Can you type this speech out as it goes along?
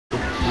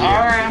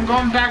Alright, I'm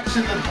going back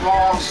to the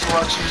Brawl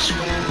selection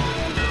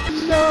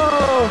screen.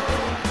 No!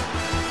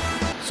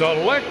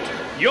 Select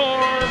your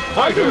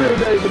I can fighter. do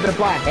that with the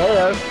black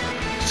hair.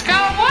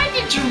 Scott, why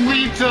did you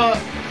leave the...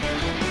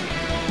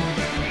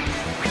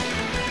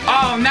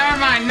 Oh, never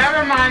mind.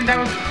 That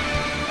was...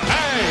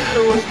 Hey!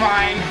 It was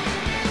fine.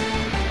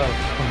 Oh,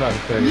 I'm about to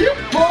say. You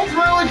both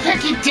really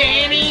picky,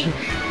 Danny.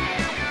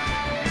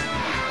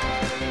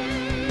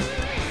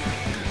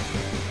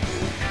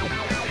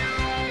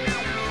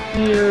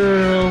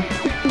 Yeah.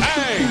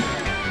 Hey!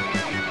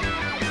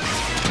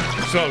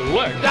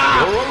 Select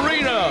your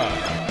arena.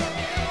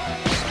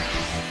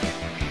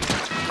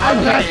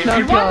 Okay, if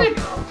you wanted...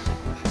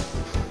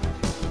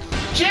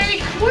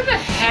 Jake, where the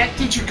heck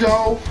did you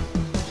go?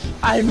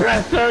 I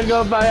pressed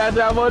circle by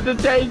I want to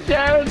take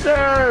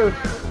character.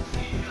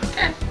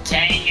 God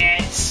dang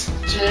it,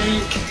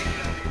 Jake.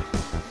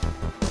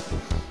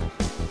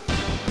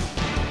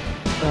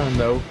 Oh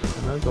no,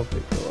 I'm not gonna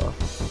pick it up.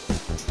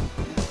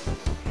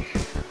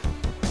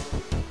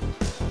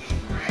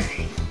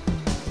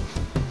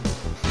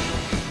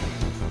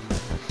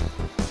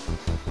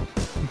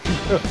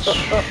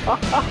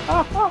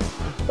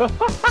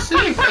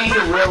 See if A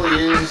really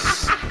is.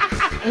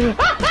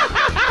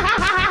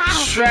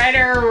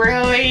 Shredder,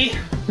 really?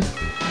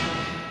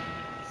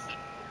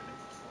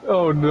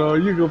 Oh no,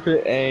 you gonna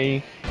pick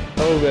A.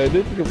 Oh man,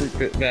 this is gonna be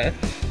good, man.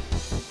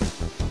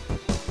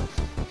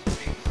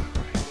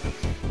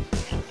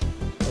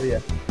 Oh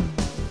yeah.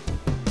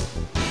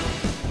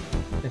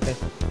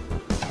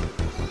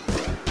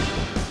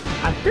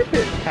 I should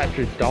hit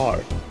Patrick Star.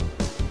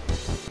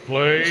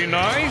 Play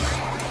nice.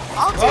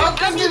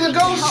 Welcome to the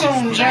Ghost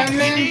Zone,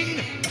 gentlemen.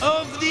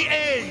 Of the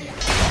end.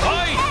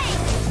 Fight.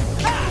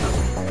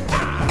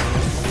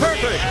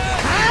 Perfect.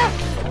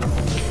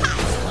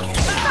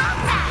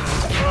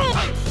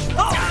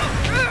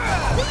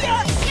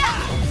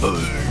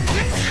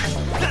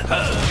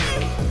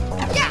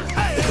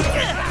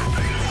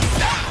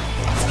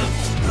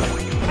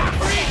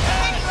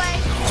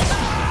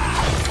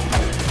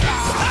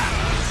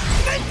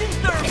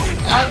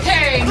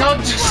 Okay, no,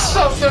 just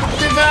so the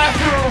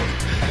bathroom.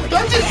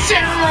 Don't just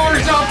send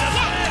roars up.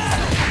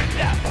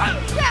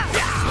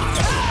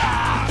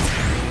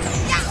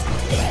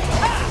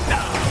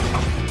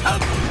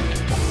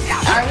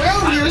 I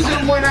will use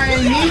it when I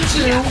need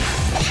to.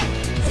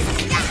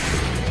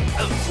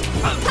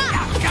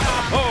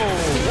 Oh,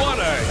 what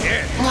a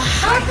hit. Well,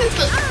 how did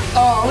the...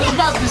 Oh, I was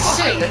about to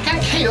say, I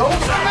got KO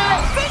from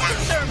that?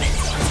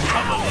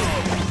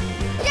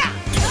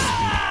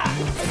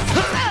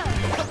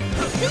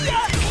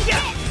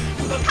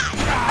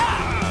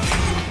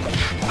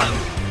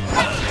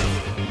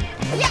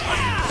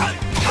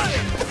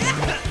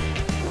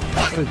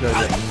 What is that?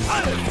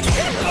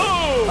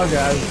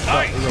 Okay,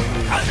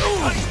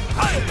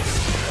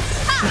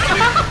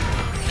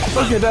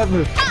 look at that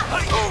move.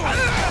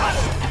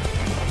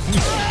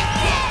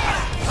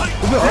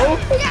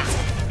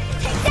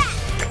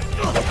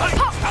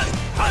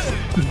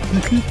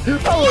 Is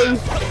it old?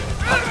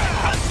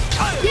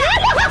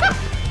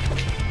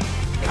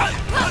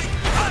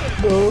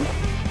 No.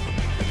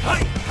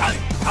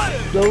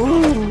 No.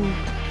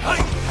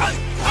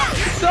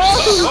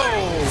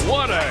 Oh,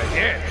 what a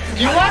hit.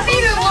 You want me to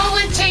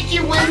literally take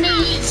you with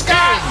me,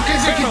 Scott?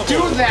 Because I can do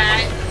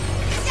that.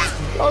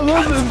 I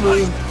love this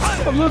move.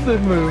 I love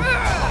this move.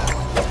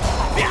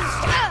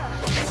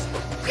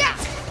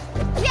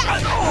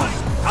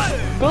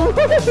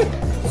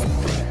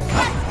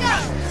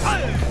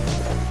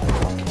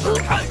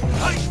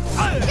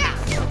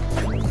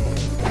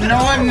 No,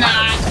 I'm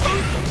not.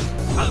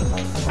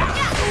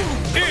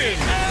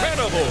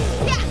 Incredible.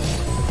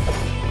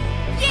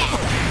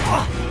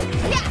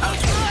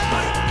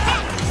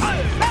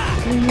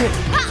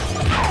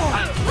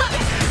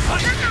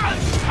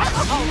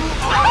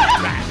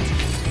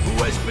 Who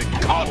has been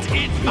caught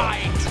in my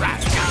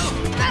trap?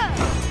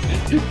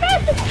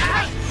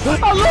 I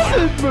love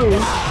this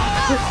move.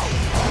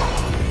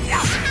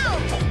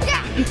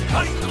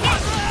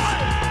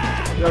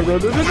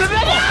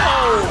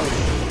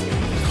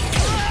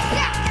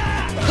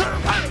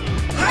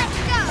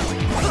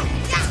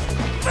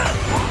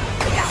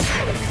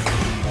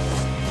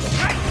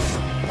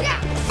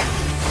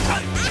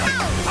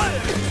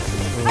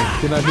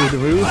 Can I do the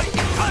move?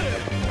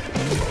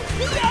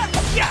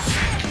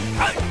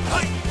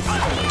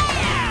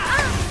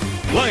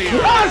 Player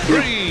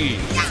 3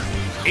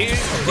 is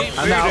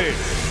defeated.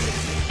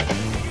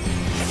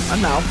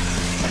 I'm out.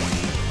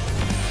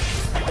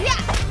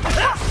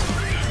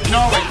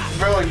 No, it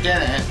really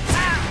didn't.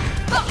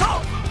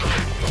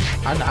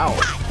 I'm out.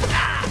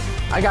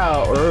 I got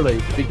out early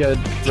because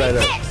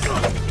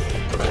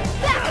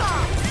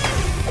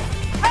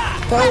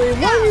Sorry,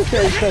 why you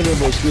say Shredder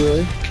was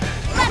good?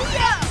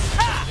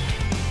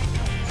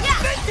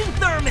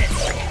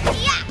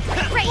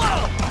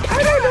 I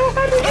don't know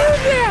how to do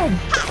that!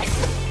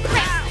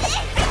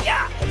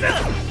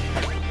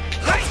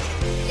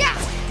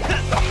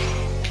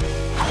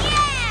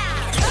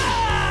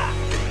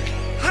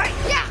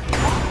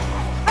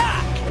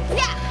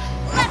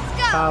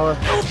 Power.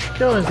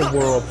 Go into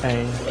world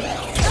pain.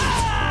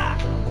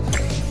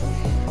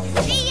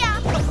 See ya.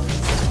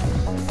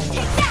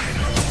 Take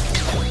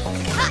that.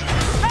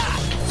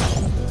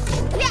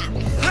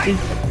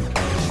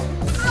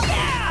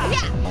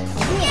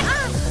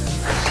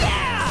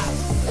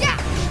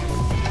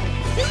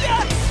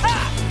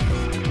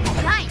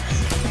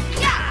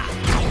 Yeah.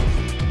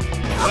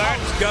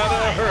 That's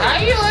gotta hurt.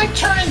 How you like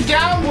turning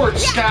downward,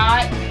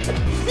 Scott?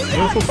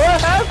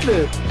 What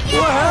happened?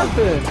 What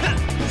happened?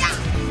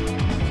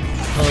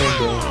 Oh,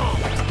 bro.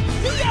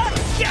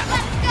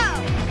 Let's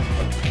go.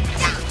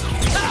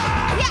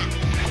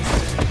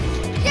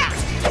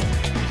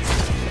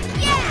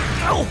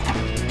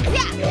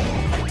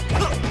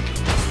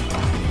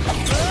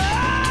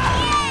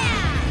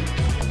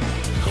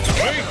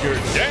 Major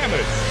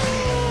damage.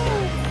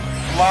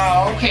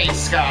 Wow, okay,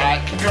 Scott.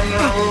 You're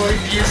gonna really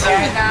use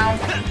that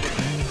now?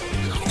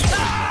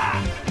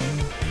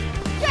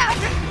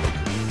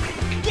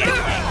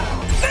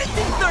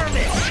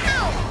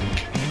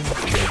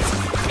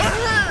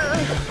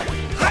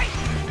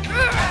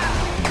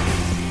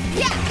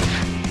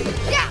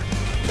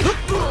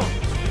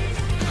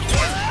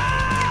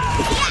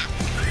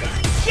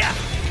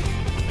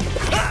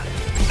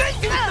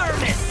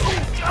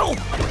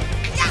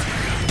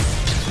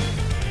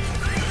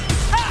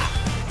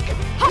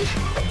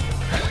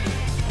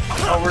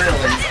 Oh, really?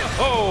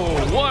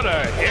 Oh, what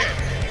a hit.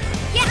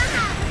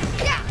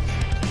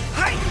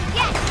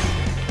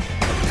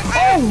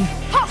 Oh!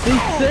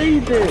 He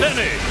saved it!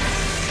 Finish.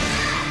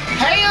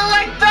 How you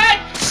like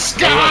that, The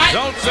Scott?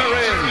 results are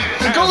in.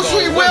 The And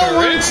ghostly the will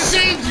winner won't is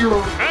save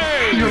your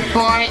Hey.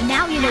 butt.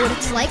 Now you know what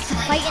it's like to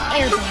fight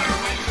an airborne.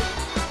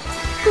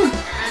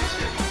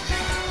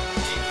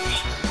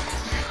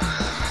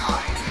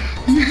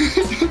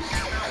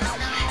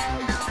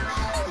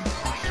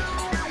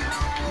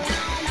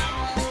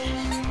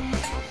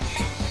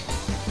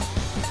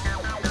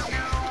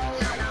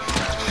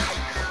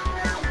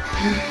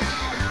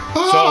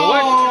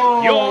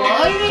 Select your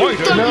I didn't fighter.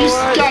 think You know you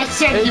what? Scott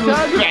said It's he was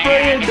time to play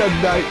bad. into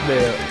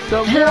Nightmare. The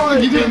more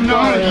Apparently, you I didn't know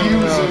how to play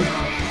him, use it.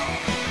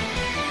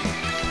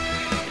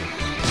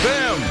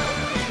 Them.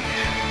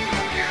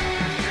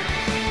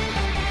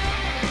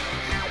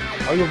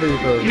 I'll go for you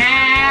first. Nah,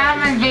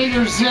 I'm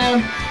Invader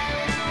Zim.